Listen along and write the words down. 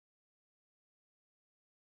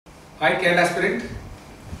Hi CAT aspirant,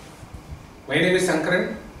 my name is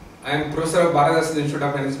Sankaran. I am Professor of Bharat Institute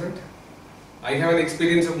of Management. I have an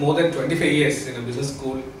experience of more than 25 years in a business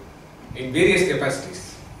school in various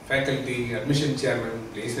capacities, faculty, admission chairman,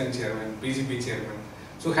 placement chairman, PGP chairman.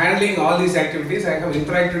 So handling all these activities, I have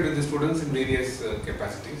interacted with the students in various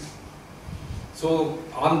capacities. So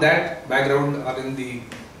on that background or in the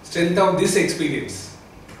strength of this experience,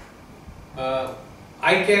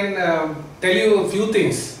 I can tell you a few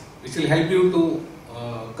things which will help you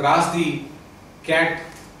to cross the CAT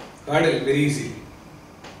hurdle very easily.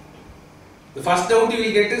 The first doubt you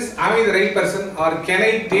will get is, am I the right person or can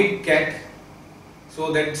I take CAT?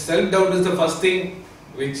 So that self-doubt is the first thing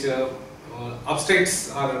which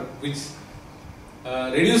obstructs or which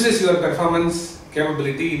reduces your performance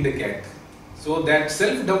capability in the CAT. So that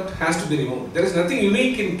self-doubt has to be removed. There is nothing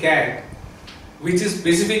unique in CAT which is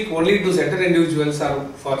specific only to certain individuals or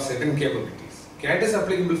for certain capabilities. CAT is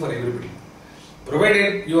applicable for everybody.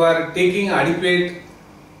 Provided you are taking adequate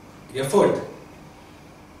effort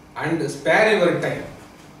and spare your time,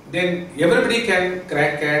 then everybody can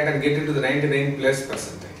crack CAT and get into the 99+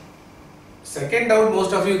 percentile. Second doubt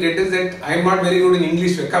most of you get is that I am not very good in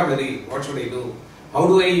English vocabulary. What should I do? How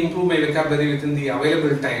do I improve my vocabulary within the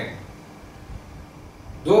available time?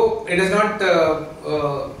 Though it is not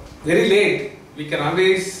very late, we can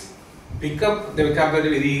always pick up the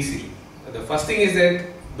vocabulary very easily. The first thing is that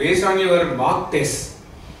based on your mock test,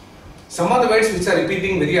 some of the words which are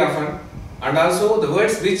repeating very often and also the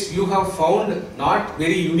words which you have found not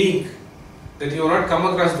very unique, that you have not come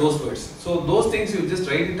across those words. So those things you just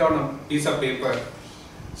write it on a piece of paper.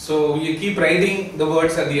 So you keep writing the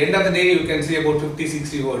words, at the end of the day you can say about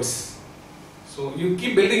 50-60 words. So you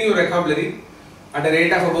keep building your vocabulary at a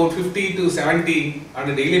rate of about 50 to 70 on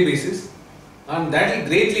a daily basis, and that will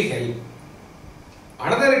greatly help.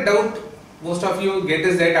 Another doubt most of you get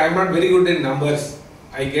is that I am not very good in numbers.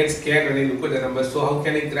 I get scared when I look at the numbers, so how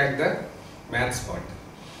can I crack the maths part?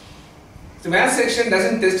 The maths section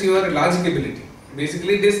doesn't test your logic ability.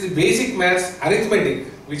 Basically it is the basic maths arithmetic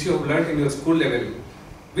which you have learnt in your school level,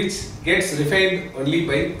 which gets refined only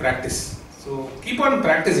by practice. So keep on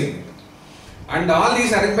practicing it. And all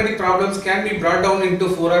these arithmetic problems can be brought down into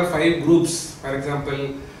 4 or 5 groups. For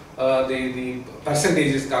example, the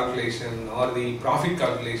percentages calculation or the profit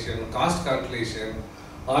calculation, cost calculation,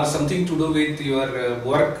 or something to do with your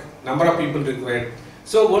work, number of people required.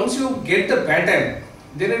 So once you get the pattern,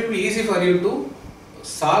 then it will be easy for you to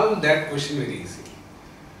solve that question very easily.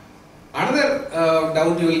 Another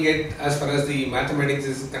doubt you will get as far as the mathematics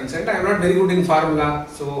is concerned, I am not very good in formula,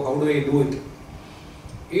 so how do I do it?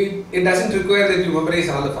 It doesn't require that you memorize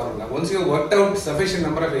all the formula. Once you have worked out sufficient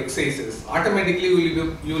number of exercises, automatically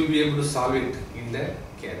you will be able to solve it in the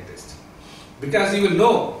CAT test. Because you will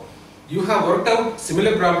know you have worked out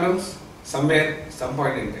similar problems somewhere, some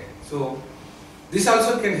point in time. So this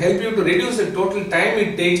also can help you to reduce the total time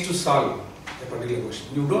it takes to solve a particular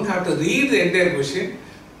question. You don't have to read the entire question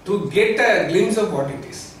to get a glimpse of what it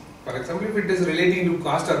is. For example, if it is relating to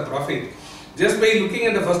cost or profit, just by looking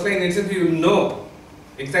at the first line itself, you will know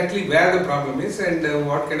exactly where the problem is and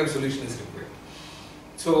what kind of solution is required.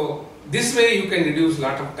 So this way you can reduce a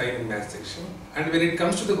lot of time in math section. And when it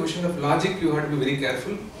comes to the question of logic, you have to be very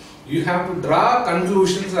careful. You have to draw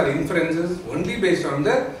conclusions or inferences only based on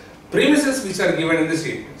the premises which are given in the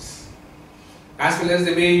statements, as well as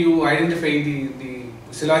the way you identify the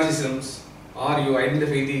syllogisms or you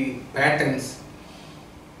identify the patterns.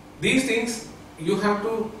 These things you have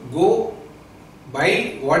to go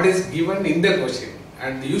by what is given in the question.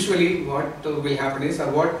 And usually what will happen is, or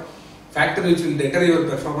what factor which will deter your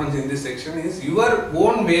performance in this section is your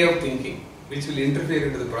own way of thinking, which will interfere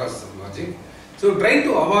into the process of logic. So try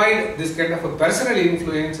to avoid this kind of a personal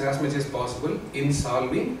influence as much as possible in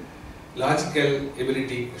solving logical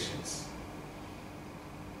ability questions.